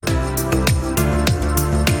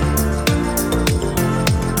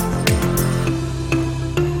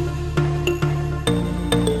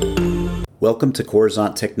Welcome to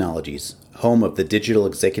Coruzant Technologies, home of the Digital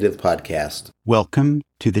Executive Podcast. Welcome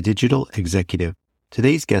to the Digital Executive.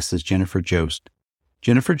 Today's guest is Jennifer Jost.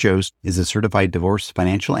 Jennifer Jost is a certified divorce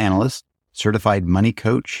financial analyst, certified money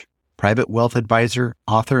coach, private wealth advisor,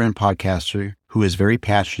 author, and podcaster who is very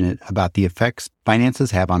passionate about the effects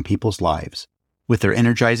finances have on people's lives. With her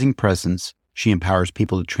energizing presence, she empowers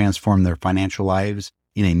people to transform their financial lives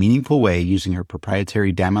in a meaningful way using her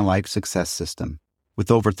proprietary Diamond Life success system. With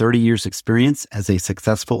over 30 years experience as a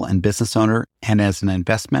successful and business owner and as an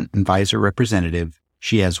investment advisor representative,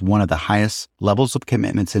 she has one of the highest levels of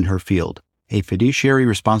commitments in her field, a fiduciary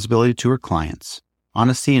responsibility to her clients.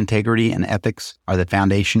 Honesty, integrity, and ethics are the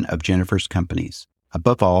foundation of Jennifer's companies.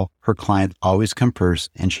 Above all, her clients always come first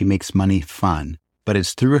and she makes money fun. But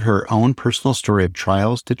it's through her own personal story of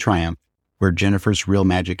trials to triumph where Jennifer's real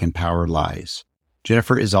magic and power lies.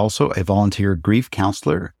 Jennifer is also a volunteer grief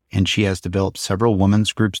counselor, and she has developed several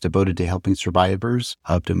women's groups devoted to helping survivors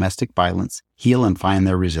of domestic violence heal and find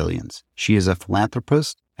their resilience. She is a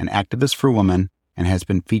philanthropist, an activist for women, and has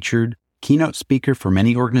been featured keynote speaker for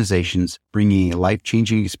many organizations, bringing a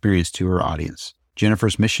life-changing experience to her audience.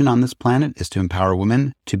 Jennifer's mission on this planet is to empower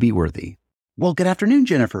women to be worthy. Well, good afternoon,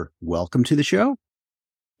 Jennifer. Welcome to the show.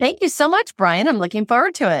 Thank you so much, Brian. I'm looking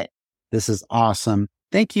forward to it. This is awesome.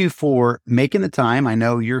 Thank you for making the time. I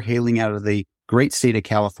know you're hailing out of the great state of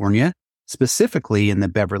California, specifically in the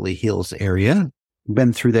Beverly Hills area.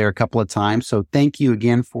 Been through there a couple of times. So thank you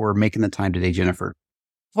again for making the time today, Jennifer.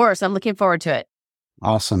 Of course, I'm looking forward to it.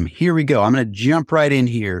 Awesome. Here we go. I'm going to jump right in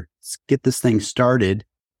here. Let's get this thing started.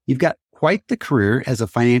 You've got quite the career as a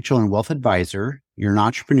financial and wealth advisor. You're an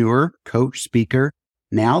entrepreneur, coach, speaker,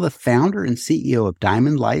 now the founder and CEO of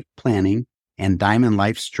Diamond Life Planning and Diamond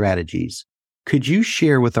Life Strategies. Could you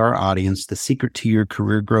share with our audience the secret to your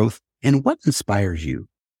career growth and what inspires you?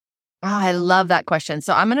 Oh, I love that question.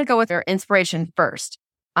 So I'm going to go with your inspiration first.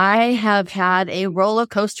 I have had a roller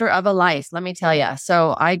coaster of a life, let me tell you.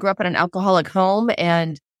 So I grew up in an alcoholic home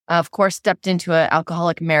and, of course, stepped into an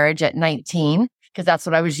alcoholic marriage at 19 because that's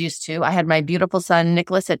what I was used to. I had my beautiful son,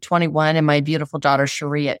 Nicholas, at 21 and my beautiful daughter,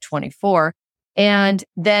 Cherie, at 24. And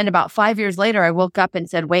then about 5 years later, I woke up and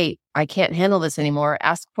said, wait, I can't handle this anymore.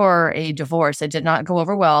 Asked for a divorce. It did not go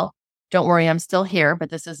over well. Don't worry, I'm still here, but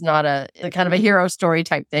this is not a kind of a hero story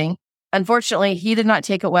type thing. Unfortunately, he did not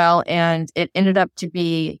take it well, and it ended up to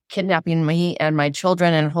be kidnapping me and my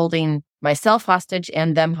children and holding myself hostage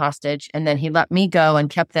and them hostage. And then he let me go and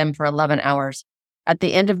kept them for 11 hours. At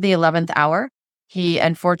the end of the 11th hour, he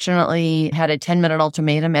unfortunately had a 10-minute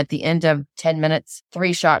ultimatum. At the end of 10 minutes,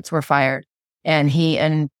 3 shots were fired. And he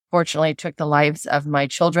unfortunately took the lives of my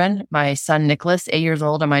children, my son, Nicholas, 8 years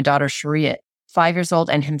old, and my daughter, Cherie, 5 years old,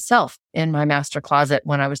 and himself in my master closet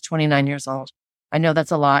when I was 29 years old. I know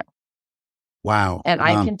that's a lot. Wow. And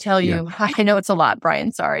I can tell you, I know it's a lot,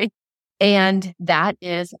 Brian, sorry. And that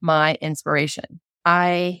is my inspiration.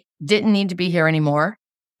 I didn't need to be here anymore.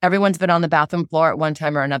 Everyone's been on the bathroom floor at one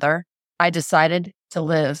time or another. I decided to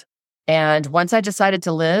live. And once I decided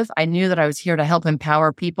to live, I knew that I was here to help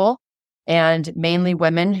empower people, and mainly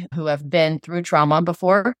women who have been through trauma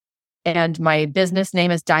before. And my business name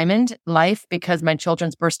is Diamond Life because my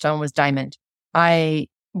children's birthstone was diamond. I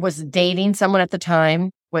was dating someone at the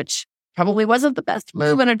time, which probably wasn't the best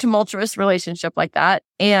move in a tumultuous relationship like that.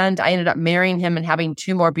 And I ended up marrying him and having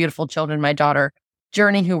 2 more beautiful children, my daughter,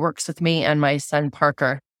 Journey, who works with me, and my son,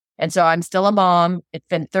 Parker. And so I'm still a mom. It's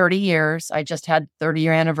been 30 years. I just had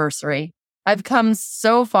 30-year anniversary. I've come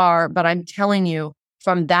so far, but I'm telling you,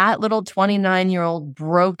 from that little 29-year-old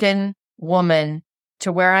broken woman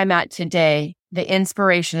to where I'm at today, the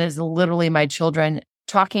inspiration is literally my children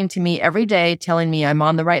talking to me every day, telling me I'm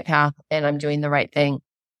on the right path and I'm doing the right thing.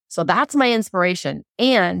 So that's my inspiration.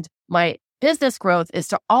 And my business growth is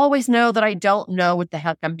to always know that I don't know what the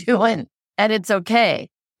heck I'm doing. And it's okay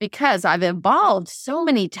because I've evolved so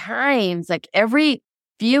many times. Like every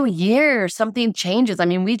few years, something changes. I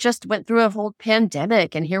mean, we just went through a whole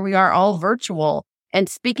pandemic and here we are all virtual. And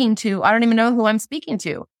speaking to, I don't even know who I'm speaking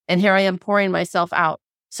to. And here I am pouring myself out.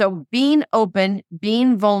 So being open,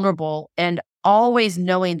 being vulnerable, and always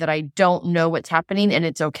knowing that I don't know what's happening and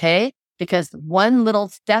it's okay because one little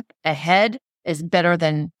step ahead is better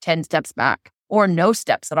than 10 steps back or no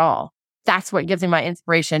steps at all. That's what gives me my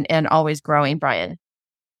inspiration and always growing, Brian.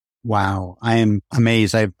 Wow. I am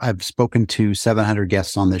amazed. I've spoken to 700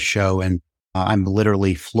 guests on this show and I'm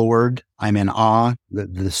literally floored. I'm in awe,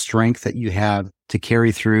 the strength that you have to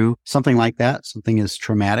carry through something like that, something as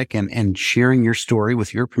traumatic, and sharing your story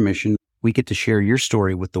with your permission. We get to share your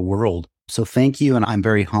story with the world. So thank you. And I'm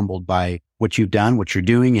very humbled by what you've done, what you're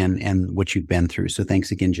doing, and what you've been through. So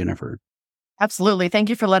thanks again, Jennifer. Absolutely. Thank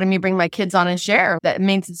you for letting me bring my kids on and share. That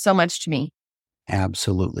means so much to me.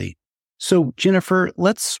 Absolutely. So, Jennifer,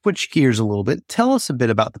 let's switch gears a little bit. Tell us a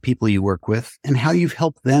bit about the people you work with and how you've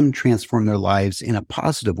helped them transform their lives in a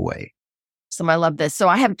positive way. So I love this. So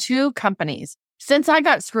I have two companies. Since I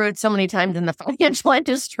got screwed so many times in the financial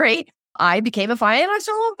industry, I became a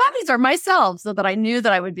financial advisor myself so that I knew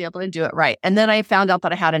that I would be able to do it right. And then I found out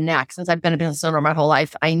that I had a knack. Since I've been a business owner my whole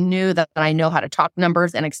life, I knew that I know how to talk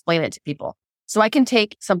numbers and explain it to people. So I can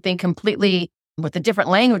take something completely with a different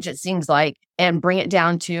language, it seems like, and bring it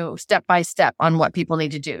down to step by step on what people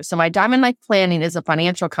need to do. So my Diamond Life Planning is a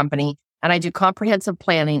financial company, and I do comprehensive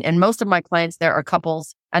planning. And most of my clients there are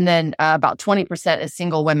couples, and then about 20% is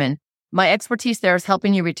single women. My expertise there is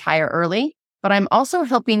helping you retire early, but I'm also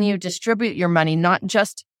helping you distribute your money, not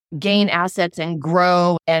just gain assets and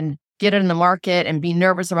grow and get it in the market and be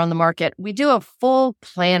nervous around the market. We do a full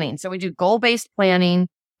planning. So we do goal-based planning.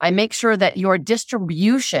 I make sure that your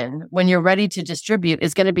distribution, when you're ready to distribute,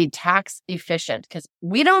 is going to be tax efficient, because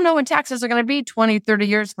we don't know when taxes are going to be 20, 30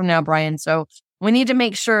 years from now, Brian. So we need to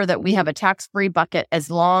make sure that we have a tax-free bucket as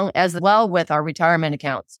well with our retirement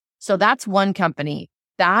accounts. So that's one company.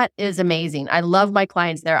 That is amazing. I love my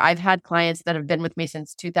clients there. I've had clients that have been with me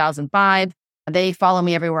since 2005. They follow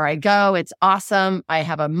me everywhere I go. It's awesome. I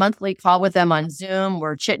have a monthly call with them on Zoom.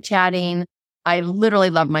 We're chit-chatting. I literally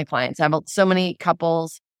love my clients. I have so many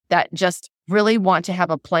couples that just really want to have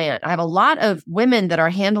a plan. I have a lot of women that are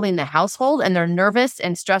handling the household and they're nervous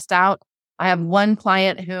and stressed out. I have one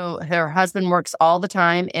client who her husband works all the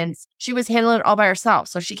time and she was handling it all by herself.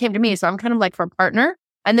 So she came to me. So I'm kind of like her partner.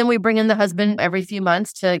 And then we bring in the husband every few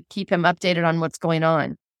months to keep him updated on what's going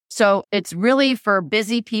on. So it's really for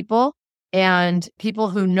busy people and people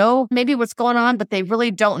who know maybe what's going on, but they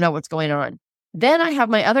really don't know what's going on. Then I have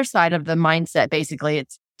my other side of the mindset. Basically,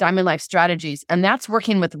 it's Diamond Life Strategies. And that's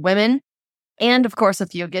working with women and, of course, a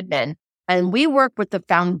few good men. And we work with the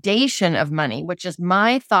foundation of money, which is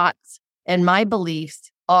my thoughts and my beliefs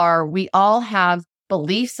are we all have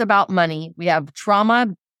beliefs about money. We have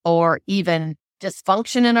trauma or even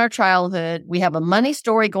dysfunction in our childhood. We have a money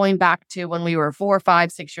story going back to when we were 4,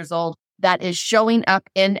 5, 6 years old that is showing up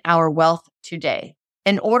in our wealth today.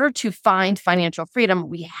 In order to find financial freedom,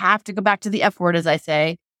 we have to go back to the F word, as I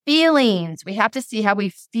say, feelings. We have to see how we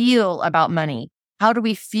feel about money. How do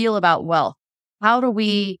we feel about wealth? How do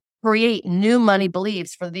we create new money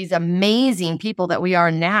beliefs for these amazing people that we are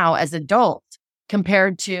now as adults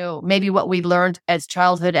compared to maybe what we learned as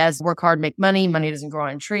childhood as work hard, make money, money doesn't grow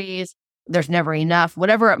on trees, there's never enough,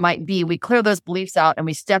 whatever it might be. We clear those beliefs out and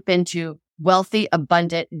we step into wealthy,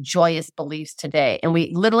 abundant, joyous beliefs today. And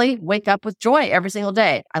we literally wake up with joy every single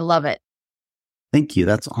day. I love it. Thank you.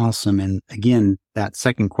 That's awesome. And again, that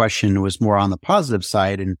second question was more on the positive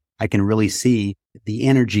side. And I can really see the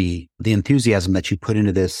energy, the enthusiasm that you put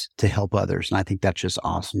into this to help others. And I think that's just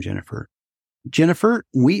awesome, Jennifer. Jennifer,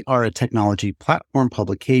 we are a technology platform,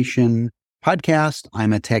 publication, podcast.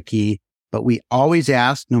 I'm a techie, but we always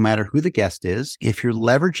ask, no matter who the guest is, if you're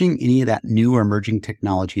leveraging any of that new or emerging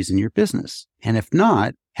technologies in your business. And if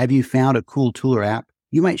not, have you found a cool tool or app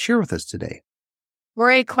you might share with us today?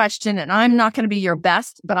 Great question. And I'm not going to be your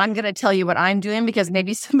best, but I'm going to tell you what I'm doing because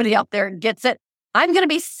maybe somebody out there gets it. I'm going to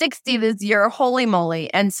be 60 this year. Holy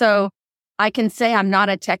moly. And so I can say I'm not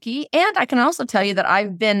a techie. And I can also tell you that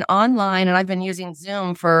I've been online and I've been using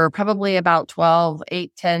Zoom for probably about 12,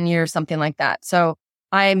 8, 10 years, something like that. So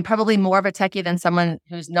I'm probably more of a techie than someone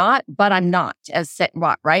who's not, but I'm not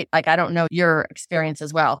right? Like, I don't know your experience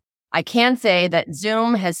as well. I can say that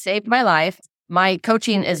Zoom has saved my life. My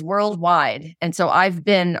coaching is worldwide. And so I've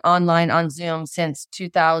been online on Zoom since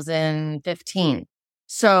 2015.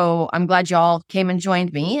 So I'm glad y'all came and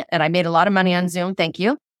joined me. And I made a lot of money on Zoom. Thank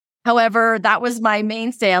you. However, that was my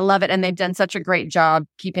mainstay. I love it. And they've done such a great job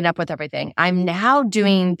keeping up with everything. I'm now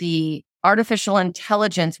doing the artificial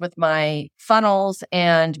intelligence with my funnels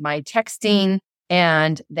and my texting.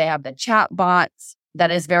 And they have the chat bots.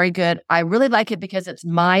 That is very good. I really like it because it's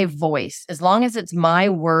my voice. As long as it's my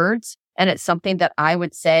words, and it's something that I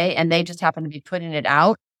would say, and they just happen to be putting it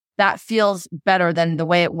out, that feels better than the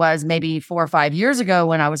way it was maybe 4 or 5 years ago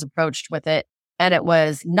when I was approached with it. And it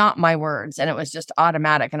was not my words and it was just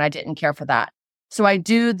automatic. And I didn't care for that. So I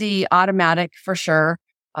do the automatic for sure.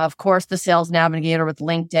 Of course, the Sales Navigator with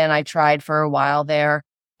LinkedIn, I tried for a while there.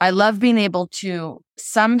 I love being able to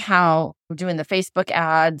somehow doing the Facebook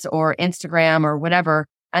ads or Instagram or whatever,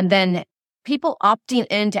 and then people opting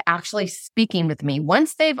into actually speaking with me.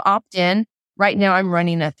 Once they've opted in, right now I'm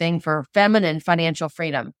running a thing for feminine financial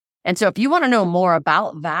freedom. And so if you want to know more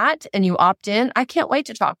about that and you opt in, I can't wait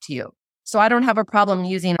to talk to you. So I don't have a problem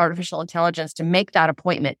using artificial intelligence to make that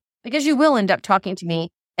appointment. because you will end up talking to me.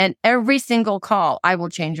 And every single call, I will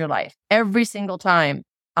change your life. Every single time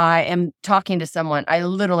I am talking to someone, I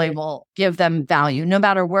literally will give them value, no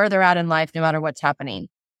matter where they're at in life, no matter what's happening.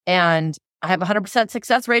 And I have a 100%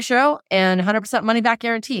 success ratio and 100% money back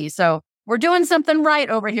guarantee. So we're doing something right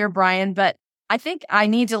over here, Brian. But I think I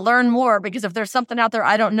need to learn more, because if there's something out there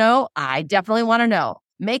I don't know, I definitely want to know.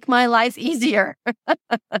 Make my life easier.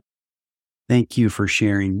 Thank you for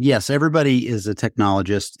sharing. Yes, everybody is a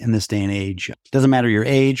technologist in this day and age. Doesn't matter your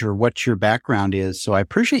age or what your background is. So I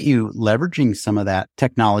appreciate you leveraging some of that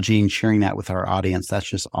technology and sharing that with our audience. That's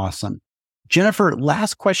just awesome. Jennifer,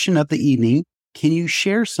 last question of the evening. Can you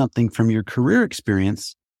share something from your career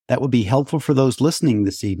experience that would be helpful for those listening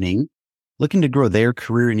this evening, looking to grow their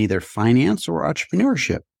career in either finance or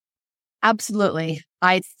entrepreneurship? Absolutely.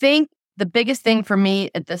 I think the biggest thing for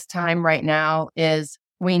me at this time right now is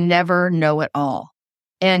we never know it all.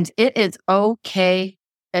 And it is okay,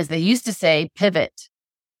 as they used to say, pivot.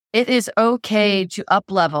 It is okay to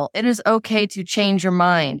up level. It is okay to change your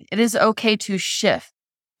mind. It is okay to shift.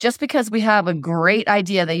 Just because we have a great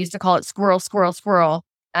idea, they used to call it squirrel, squirrel, squirrel,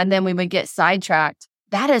 and then we would get sidetracked.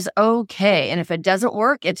 That is okay. And if it doesn't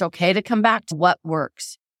work, it's okay to come back to what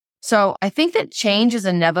works. So I think that change is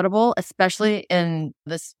inevitable, especially in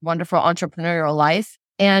this wonderful entrepreneurial life.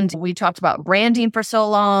 And we talked about branding for so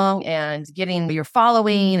long and getting your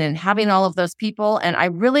following and having all of those people. And I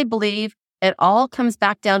really believe it all comes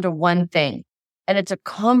back down to one thing. And it's a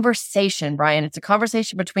conversation, Brian. It's a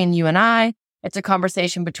conversation between you and I. It's a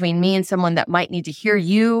conversation between me and someone that might need to hear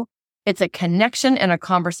you. It's a connection and a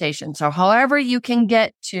conversation. So however you can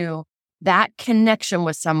get to that connection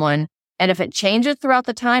with someone, and if it changes throughout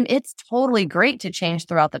the time, it's totally great to change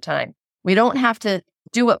throughout the time. We don't have to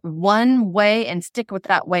do it one way and stick with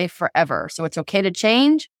that way forever. So it's okay to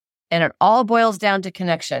change, and it all boils down to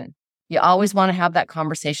connection. You always want to have that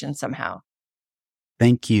conversation somehow.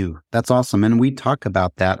 Thank you. That's awesome. And we talk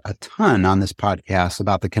about that a ton on this podcast,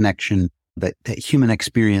 about the connection, that human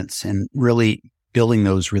experience, and really building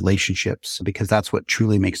those relationships, because that's what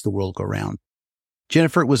truly makes the world go round.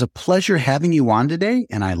 Jennifer, it was a pleasure having you on today,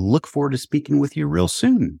 and I look forward to speaking with you real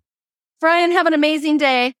soon. Brian, have an amazing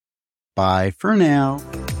day. Bye for now.